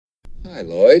Hi,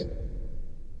 Lloyd.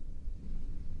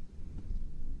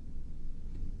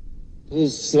 A little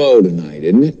slow tonight,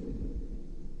 isn't it?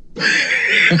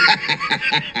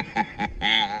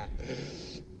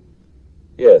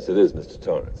 Yes, it is, Mr.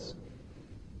 Torrance.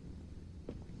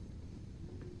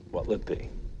 What'll it be?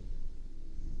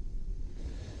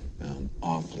 I'm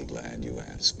awfully glad you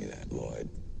asked me that, Lloyd.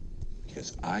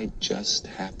 Because I just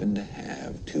happen to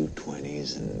have 2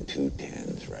 20s and 2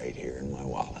 10s right here in my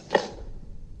wallet.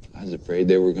 I was afraid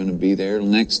they were going to be there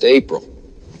next April.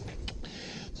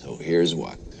 So here's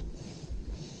what.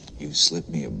 You slip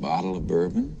me a bottle of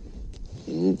bourbon,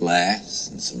 a little glass,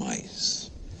 and some ice.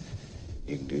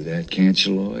 You can do that, can't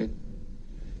you, Lloyd?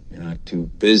 You're not too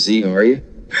busy, are you?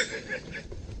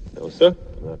 No, sir.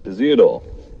 I'm not busy at all.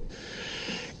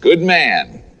 Good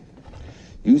man.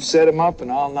 You set him up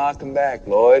and I'll knock him back,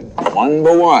 Lloyd. One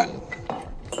by one.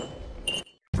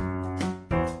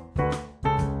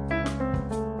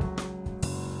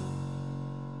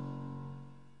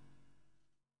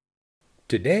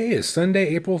 Today is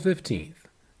Sunday, April 15th.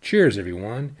 Cheers,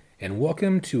 everyone, and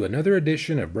welcome to another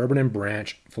edition of Bourbon and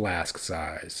Branch Flask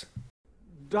Size.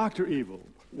 Dr. Evil,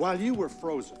 while you were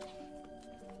frozen,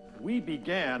 we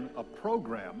began a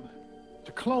program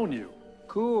to clone you.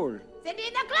 Cool. Cindy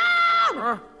the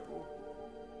clown!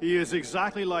 He is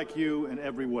exactly like you in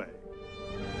every way.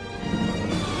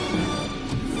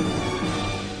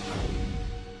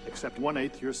 Except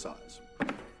 1/8 your size.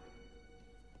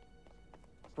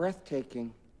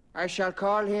 Breathtaking. I shall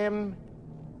call him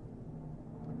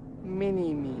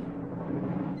Mini-Me.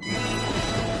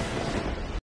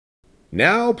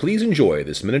 Now, please enjoy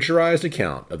this miniaturized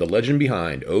account of the legend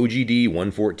behind OGD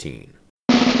 114.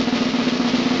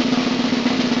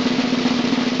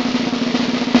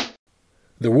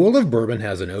 The world of bourbon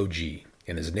has an OG,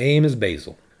 and his name is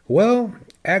Basil. Well,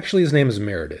 actually his name is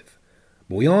Meredith.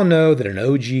 But we all know that an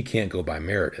OG can't go by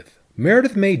Meredith.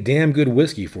 Meredith made damn good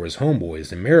whiskey for his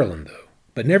homeboys in Maryland, though,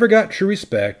 but never got true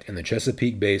respect in the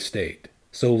Chesapeake Bay state.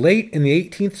 So late in the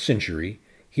 18th century,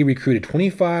 he recruited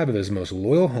 25 of his most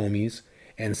loyal homies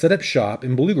and set up shop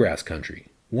in bluegrass country.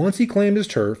 Once he claimed his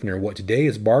turf near what today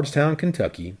is Bardstown,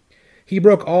 Kentucky, he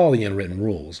broke all the unwritten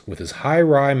rules with his high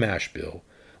rye mash bill,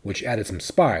 which added some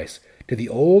spice to the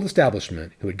old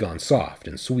establishment who had gone soft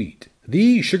and sweet.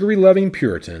 These sugary-loving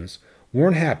Puritans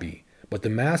weren't happy, but the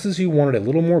masses who wanted a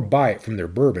little more bite from their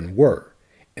bourbon were,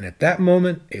 and at that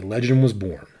moment a legend was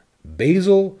born.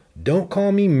 Basil, don't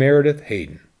call me Meredith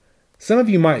Hayden. Some of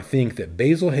you might think that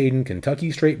Basil Hayden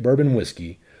Kentucky Straight Bourbon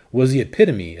Whiskey was the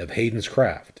epitome of Hayden's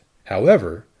craft.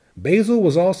 However, Basil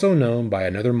was also known by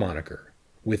another moniker.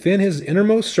 Within his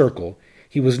innermost circle,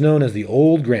 he was known as the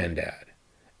Old Granddad.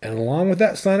 And along with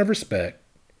that sign of respect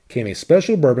came a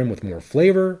special bourbon with more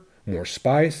flavor, more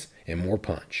spice, and more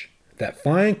punch. That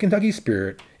fine Kentucky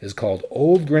spirit is called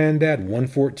Old Granddad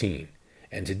 114,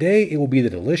 and today it will be the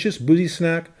delicious boozy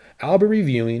snack I'll be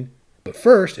reviewing, but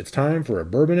first it's time for a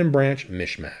Bourbon and Branch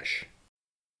mishmash.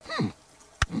 Who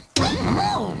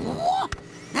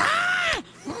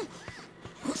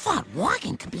thought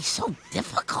walking could be so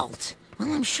difficult?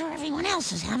 Well, I'm sure everyone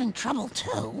else is having trouble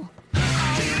too.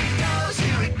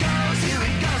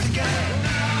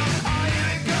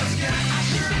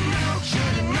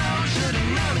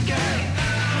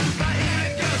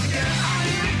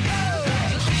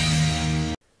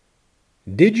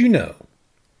 Did you know?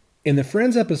 In the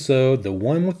Friends episode, the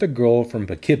one with the girl from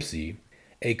Poughkeepsie,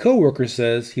 a coworker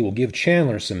says he will give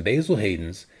Chandler some Basil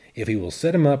Hayden's if he will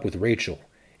set him up with Rachel,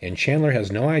 and Chandler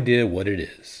has no idea what it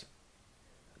is.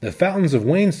 The Fountains of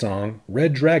Wayne song,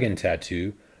 Red Dragon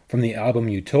Tattoo, from the album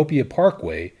Utopia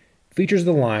Parkway, features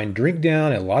the line, "Drink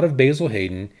down a lot of Basil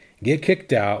Hayden, get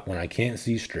kicked out when I can't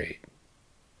see straight."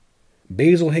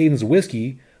 Basil Hayden's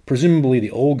whiskey, presumably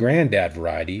the Old Granddad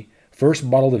variety, first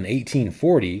bottled in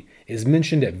 1840, is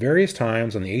mentioned at various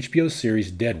times on the HBO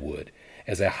series Deadwood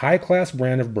as a high-class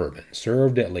brand of bourbon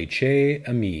served at Le Che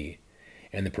Ami,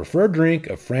 and the preferred drink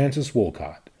of Francis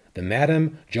Wolcott. The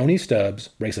Madam Joni Stubbs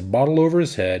breaks a bottle over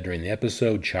his head during the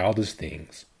episode Childish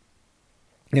Things.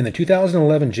 In the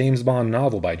 2011 James Bond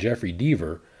novel by Jeffrey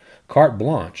Deaver, Carte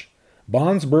Blanche,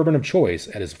 Bond's bourbon of choice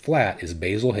at his flat is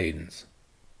Basil Hayden's.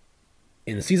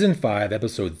 In Season 5,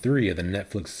 Episode 3 of the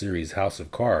Netflix series House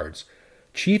of Cards,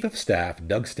 Chief of Staff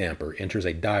Doug Stamper enters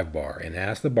a dive bar and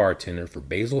asks the bartender for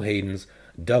Basil Hayden's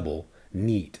double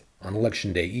neat on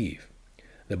Election Day Eve.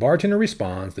 The bartender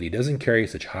responds that he doesn't carry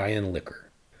such high-end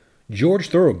liquor. George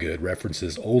Thorogood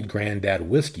references Old Granddad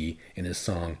whiskey in his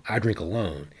song I Drink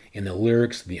Alone in the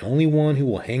lyrics, "The only one who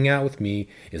will hang out with me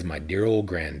is my dear old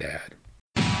granddad."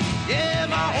 Yeah,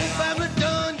 my whole family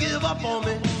done give up on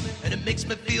me, and it makes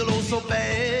me feel oh so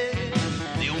bad.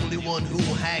 The only one who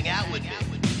will hang out with me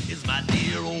is my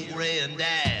dear old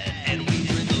granddad, and we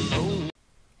drink alone.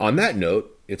 On that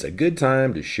note, it's a good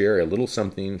time to share a little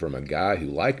something from a guy who,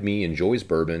 like me, enjoys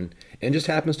bourbon and just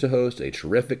happens to host a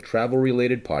terrific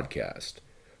travel-related podcast.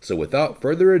 So without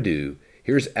further ado,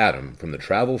 here's Adam from the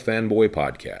Travel Fanboy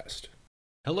Podcast.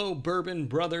 Hello, bourbon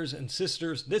brothers and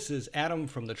sisters. This is Adam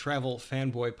from the Travel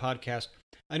Fanboy Podcast.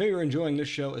 I know you're enjoying this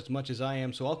show as much as I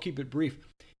am, so I'll keep it brief.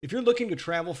 If you're looking to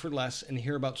travel for less and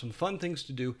hear about some fun things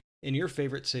to do in your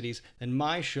favorite cities, then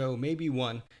my show may be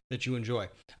one that you enjoy.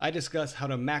 I discuss how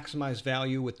to maximize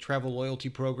value with travel loyalty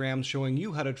programs, showing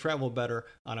you how to travel better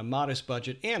on a modest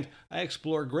budget, and I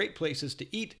explore great places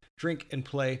to eat, drink, and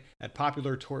play at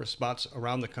popular tourist spots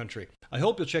around the country. I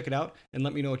hope you'll check it out and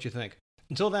let me know what you think.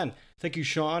 Until then, thank you,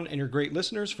 Sean, and your great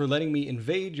listeners for letting me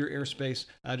invade your airspace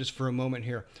just for a moment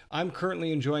here. I'm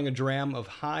currently enjoying a dram of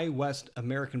High West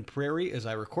American Prairie as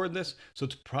I record this, so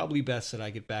it's probably best that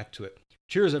I get back to it.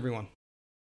 Cheers, everyone.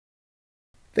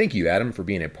 Thank you, Adam, for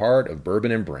being a part of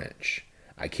Bourbon and Branch.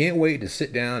 I can't wait to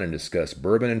sit down and discuss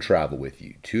bourbon and travel with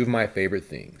you, two of my favorite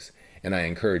things. And I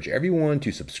encourage everyone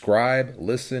to subscribe,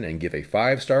 listen, and give a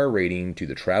 5-star rating to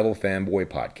the Travel Fanboy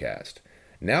Podcast.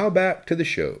 Now back to the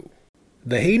show.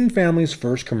 The Hayden family's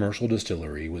first commercial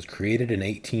distillery was created in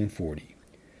 1840,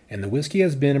 and the whiskey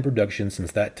has been in production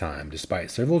since that time,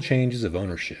 despite several changes of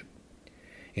ownership.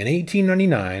 In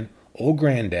 1899, Old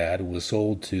Grandad was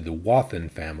sold to the Wathen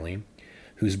family,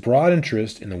 whose broad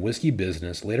interest in the whiskey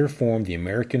business later formed the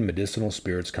American Medicinal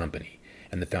Spirits Company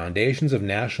and the foundations of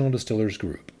National Distillers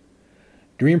Group.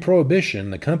 During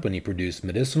Prohibition, the company produced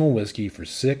medicinal whiskey for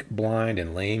sick, blind,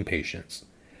 and lame patients.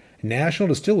 National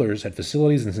Distillers had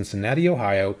facilities in Cincinnati,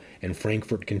 Ohio, and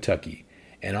Frankfort, Kentucky,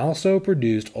 and also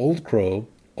produced Old Crow,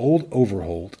 Old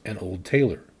Overholt, and Old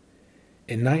Taylor.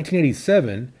 In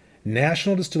 1987,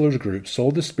 National Distillers Group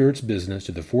sold the spirits business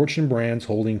to the Fortune Brands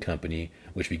Holding Company,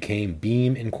 which became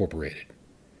Beam Incorporated.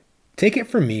 Take it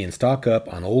from me and stock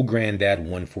up on Old Grandad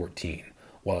 114,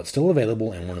 while it's still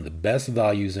available and one of the best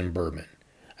values in bourbon.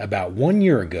 About 1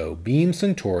 year ago, Beam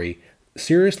Suntory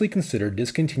seriously considered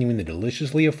discontinuing the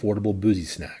deliciously affordable boozy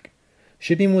snack.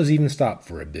 Shipping was even stopped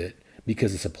for a bit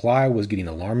because the supply was getting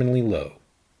alarmingly low.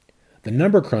 The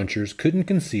number crunchers couldn't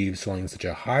conceive selling such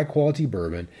a high-quality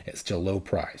bourbon at still low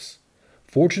price.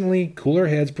 Fortunately, cooler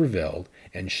heads prevailed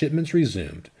and shipments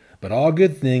resumed, but all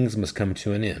good things must come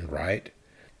to an end, right?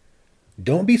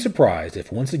 Don't be surprised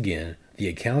if once again the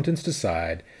accountants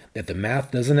decide that the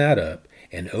math doesn't add up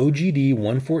and OGD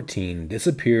 114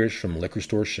 disappears from liquor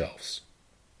store shelves.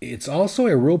 It's also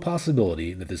a real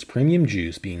possibility that this premium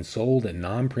juice being sold at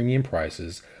non-premium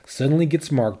prices suddenly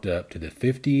gets marked up to the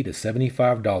 $50 to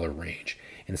 $75 range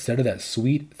instead of that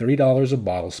sweet $30 a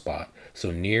bottle spot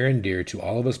so near and dear to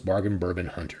all of us bargain bourbon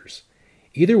hunters.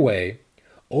 Either way,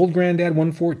 Old Grandad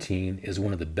 114 is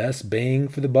one of the best bang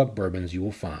for the buck bourbons you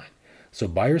will find, so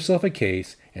buy yourself a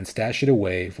case and stash it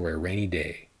away for a rainy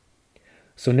day.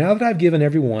 So now that I've given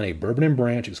everyone a Bourbon and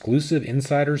Branch exclusive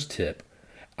insider's tip,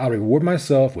 I'll reward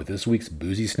myself with this week's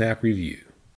boozy snack review.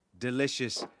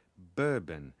 Delicious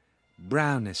bourbon,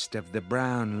 brownest of the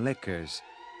brown liquors.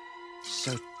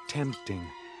 So tempting.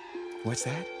 What's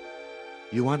that?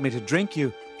 You want me to drink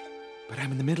you, but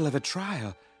I'm in the middle of a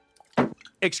trial.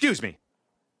 Excuse me.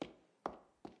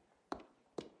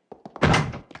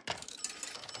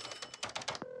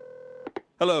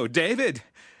 Hello, David.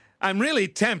 I'm really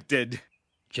tempted.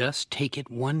 Just take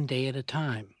it one day at a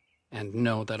time and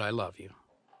know that I love you.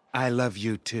 I love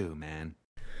you too, man.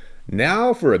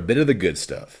 Now for a bit of the good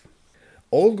stuff.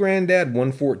 Old Grandad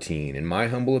 114, in my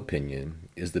humble opinion,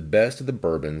 is the best of the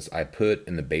bourbons I put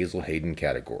in the Basil Hayden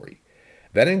category.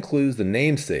 That includes the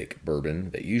namesake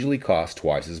bourbon that usually costs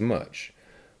twice as much.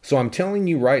 So I'm telling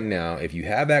you right now, if you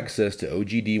have access to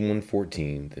OGD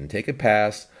 114, then take a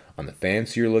pass on the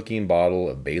fancier looking bottle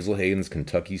of Basil Hayden's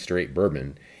Kentucky Straight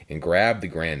Bourbon and grab the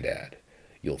Grandad.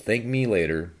 You'll thank me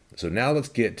later, so now let's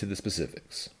get to the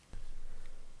specifics.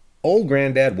 Old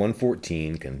Grandad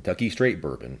 114 Kentucky Straight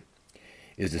Bourbon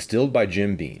is distilled by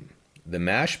Jim Beam. The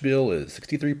mash bill is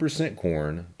 63%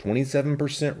 corn,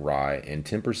 27% rye, and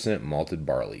 10% malted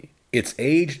barley. It's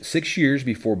aged 6 years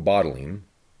before bottling,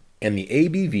 and the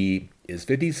ABV is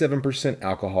 57%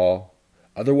 alcohol,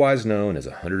 otherwise known as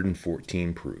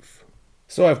 114 proof.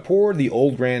 So I've poured the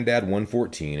Old Grandad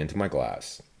 114 into my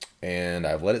glass, and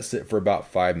I've let it sit for about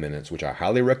 5 minutes, which I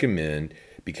highly recommend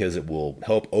because it will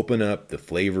help open up the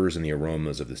flavors and the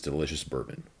aromas of this delicious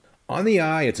bourbon. On the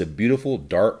eye, it's a beautiful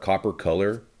dark copper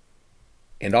color,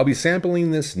 and I'll be sampling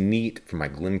this neat from my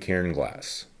Glencairn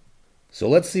glass. So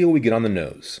let's see what we get on the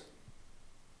nose.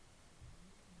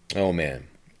 Oh man,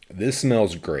 this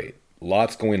smells great.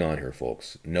 Lots going on here,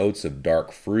 folks. Notes of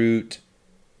dark fruit,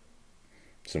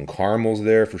 some caramels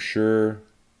there for sure,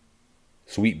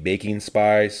 sweet baking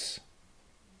spice.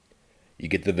 You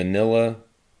get the vanilla.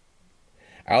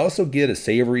 I also get a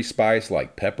savory spice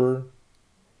like pepper.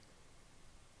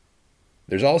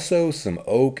 There's also some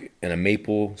oak and a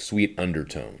maple sweet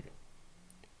undertone.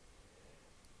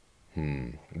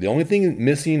 The only thing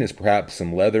missing is perhaps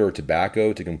some leather or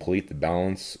tobacco to complete the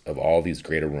balance of all these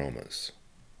great aromas.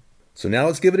 So now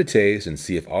let's give it a taste and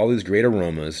see if all these great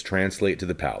aromas translate to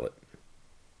the palate.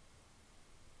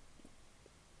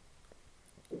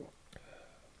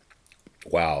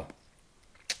 Wow.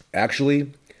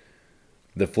 Actually,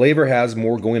 the flavor has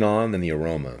more going on than the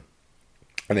aroma,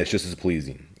 and it's just as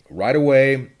pleasing. Right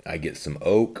away, I get some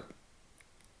oak,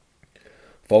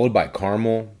 followed by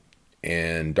caramel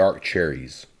and dark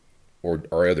cherries or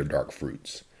other dark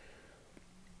fruits.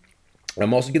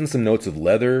 I'm also getting some notes of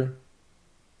leather,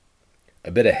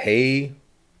 a bit of hay,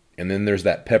 and then there's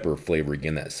that pepper flavor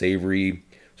again, that savory,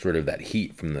 sort of that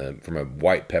heat from a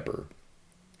white pepper.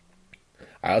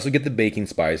 I also get the baking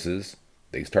spices.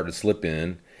 They start to slip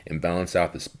in and balance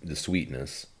out the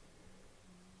sweetness.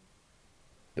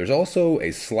 There's also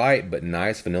a slight but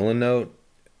nice vanilla note.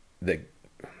 The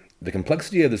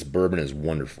complexity of this bourbon is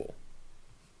wonderful.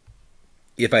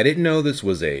 If I didn't know this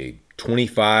was a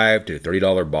 $25 to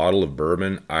 $30 bottle of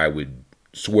bourbon, I would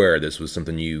swear this was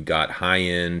something you got high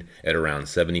end at around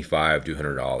 $75 to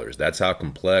 $100. That's how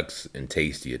complex and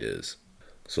tasty it is.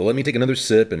 So let me take another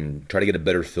sip and try to get a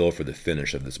better feel for the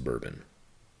finish of this bourbon.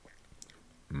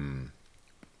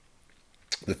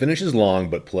 The finish is long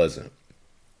but pleasant.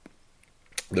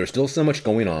 There's still so much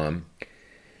going on.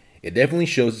 It definitely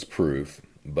shows its proof,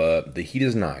 but the heat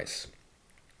is nice.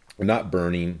 Not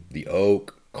burning. The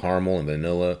oak, caramel, and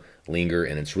vanilla linger,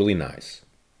 and it's really nice.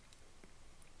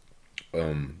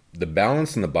 The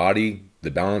balance in the body,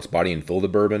 the balanced body and feel of the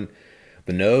bourbon,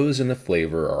 the nose and the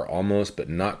flavor are almost but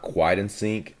not quite in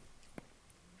sync.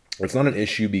 It's not an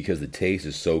issue because the taste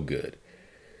is so good.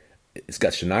 It's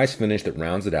got a nice finish that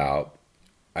rounds it out.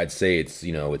 I'd say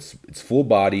it's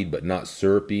full-bodied but not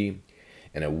syrupy,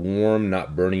 and a warm,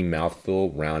 not burning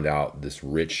mouthfeel round out this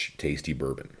rich, tasty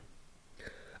bourbon.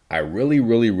 I really,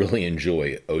 really, really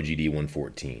enjoy OGD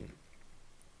 114.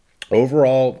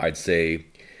 Overall, I'd say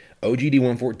OGD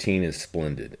 114 is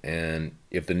splendid, and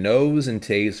if the nose and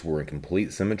taste were in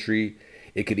complete symmetry,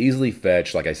 it could easily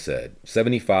fetch, like I said,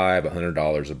 $75,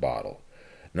 $100 a bottle.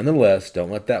 Nonetheless, don't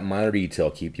let that minor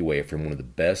detail keep you away from one of the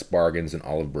best bargains in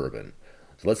all of bourbon.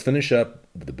 So let's finish up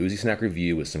the Boozy Snack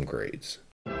review with some grades.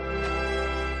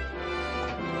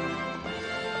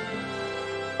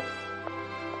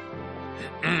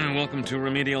 Welcome to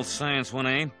Remedial Science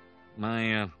 1A.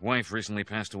 My wife recently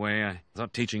passed away. I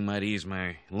thought teaching might ease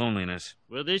my loneliness.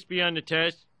 Will this be on the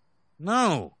test?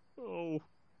 No. Oh.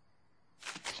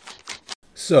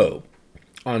 So,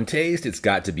 on taste, it's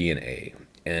got to be an A.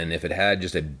 And if it had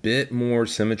just a bit more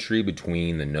symmetry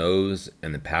between the nose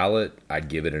and the palate, I'd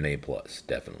give it an A+,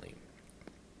 definitely.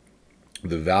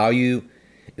 The value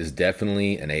is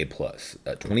definitely an A+. $25,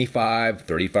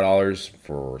 $35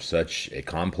 for such a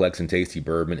complex and tasty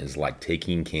bourbon is like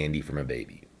taking candy from a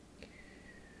baby.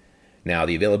 Now,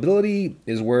 the availability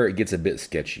is where it gets a bit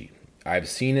sketchy. I've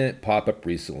seen it pop up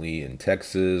recently in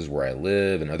Texas, where I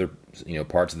live, and other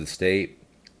parts of the state.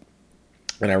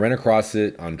 And I ran across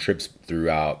it on trips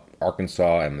throughout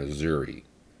Arkansas and Missouri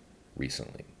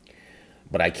recently.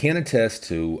 But I can attest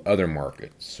to other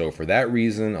markets. So for that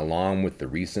reason, along with the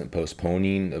recent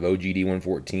postponing of OGD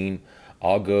 114,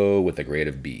 I'll go with a grade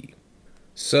of B.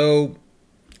 So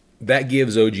that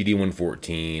gives OGD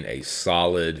 114 a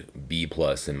solid B+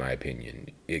 in my opinion.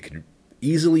 It could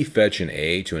easily fetch an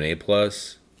A to an A+.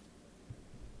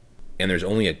 And there's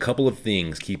only a couple of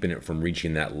things keeping it from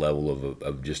reaching that level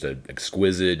of just an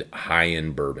exquisite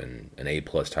high-end bourbon, an A+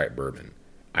 type bourbon.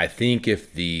 I think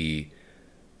if the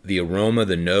aroma,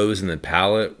 the nose, and the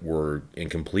palate were in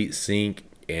complete sync,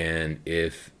 and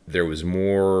if there was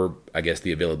more, I guess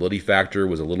the availability factor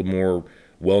was a little more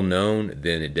well-known,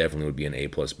 then it definitely would be an A+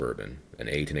 bourbon, an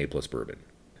A to an A+ bourbon.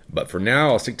 But for now,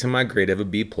 I'll stick to my grade of a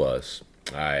B+.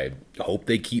 I hope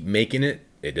they keep making it.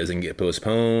 It doesn't get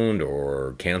postponed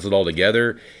or canceled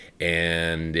altogether.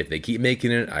 And if they keep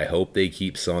making it, I hope they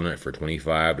keep selling it for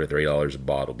 $25 to $30 a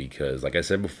bottle, because like I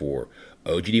said before,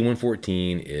 OGD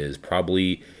 114 is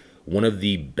probably one of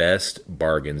the best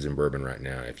bargains in bourbon right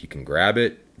now. If you can grab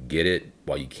it, get it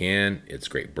while you can. It's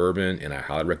great bourbon, and I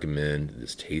highly recommend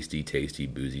this tasty, tasty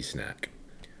boozy snack.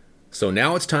 So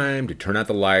now it's time to turn out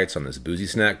the lights on this boozy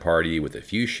snack party with a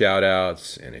few shout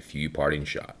outs and a few parting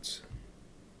shots.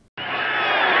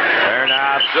 Turn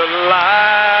out the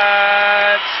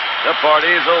lights, the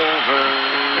party's over.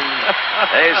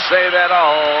 They say that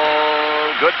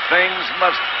all good things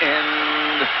must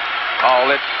end.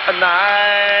 Call it a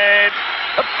night,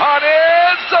 the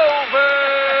party's over.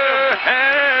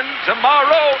 And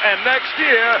tomorrow and next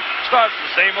year starts the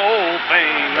same old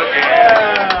thing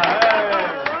again.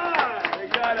 You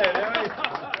got it.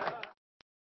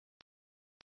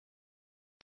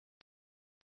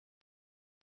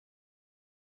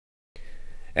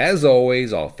 As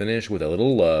always, I'll finish with a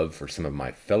little love for some of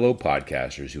my fellow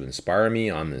podcasters who inspire me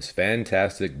on this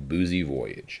fantastic boozy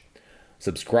voyage.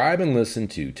 Subscribe and listen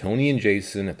to Tony and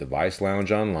Jason at the Vice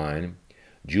Lounge Online,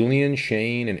 Julian,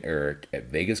 Shane, and Eric at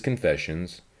Vegas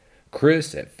Confessions,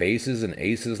 Chris at Faces and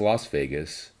Aces Las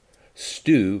Vegas,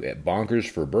 Stu at Bonkers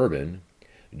for Bourbon,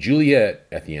 Juliet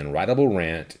at The Unwritable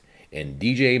Rant, and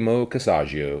DJ Mo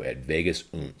Cassaggio at Vegas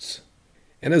Ounce.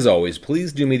 And as always,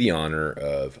 please do me the honor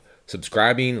of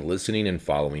subscribing, listening, and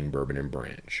following Bourbon and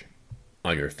Branch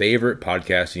on your favorite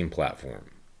podcasting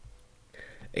platform.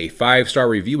 A 5-star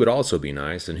review would also be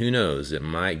nice, and who knows, it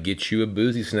might get you a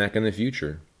boozy snack in the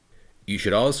future. You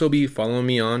should also be following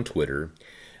me on Twitter.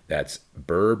 That's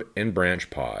Burb and Branch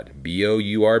Pod,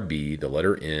 B-O-U-R-B, the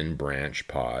letter N, Branch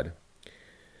Pod.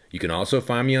 You can also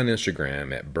find me on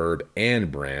Instagram at Burb and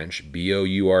Branch,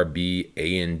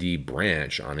 B-O-U-R-B-A-N-D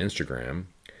Branch on Instagram.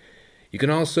 You can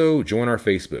also join our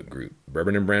Facebook group,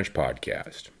 Bourbon and Branch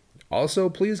Podcast. Also,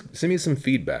 please send me some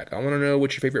feedback. I want to know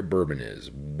what your favorite bourbon is,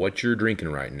 what you're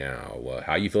drinking right now,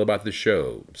 how you feel about the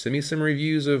show. Send me some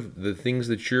reviews of the things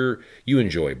that you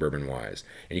enjoy bourbon-wise.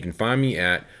 And you can find me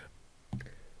at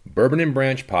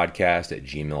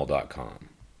bourbonandbranchpodcast@gmail.com.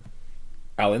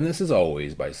 I'll end this as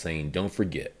always by saying don't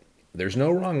forget, there's no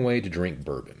wrong way to drink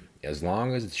bourbon, as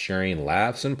long as it's sharing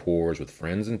laughs and pours with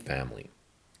friends and family.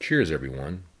 Cheers,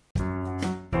 everyone.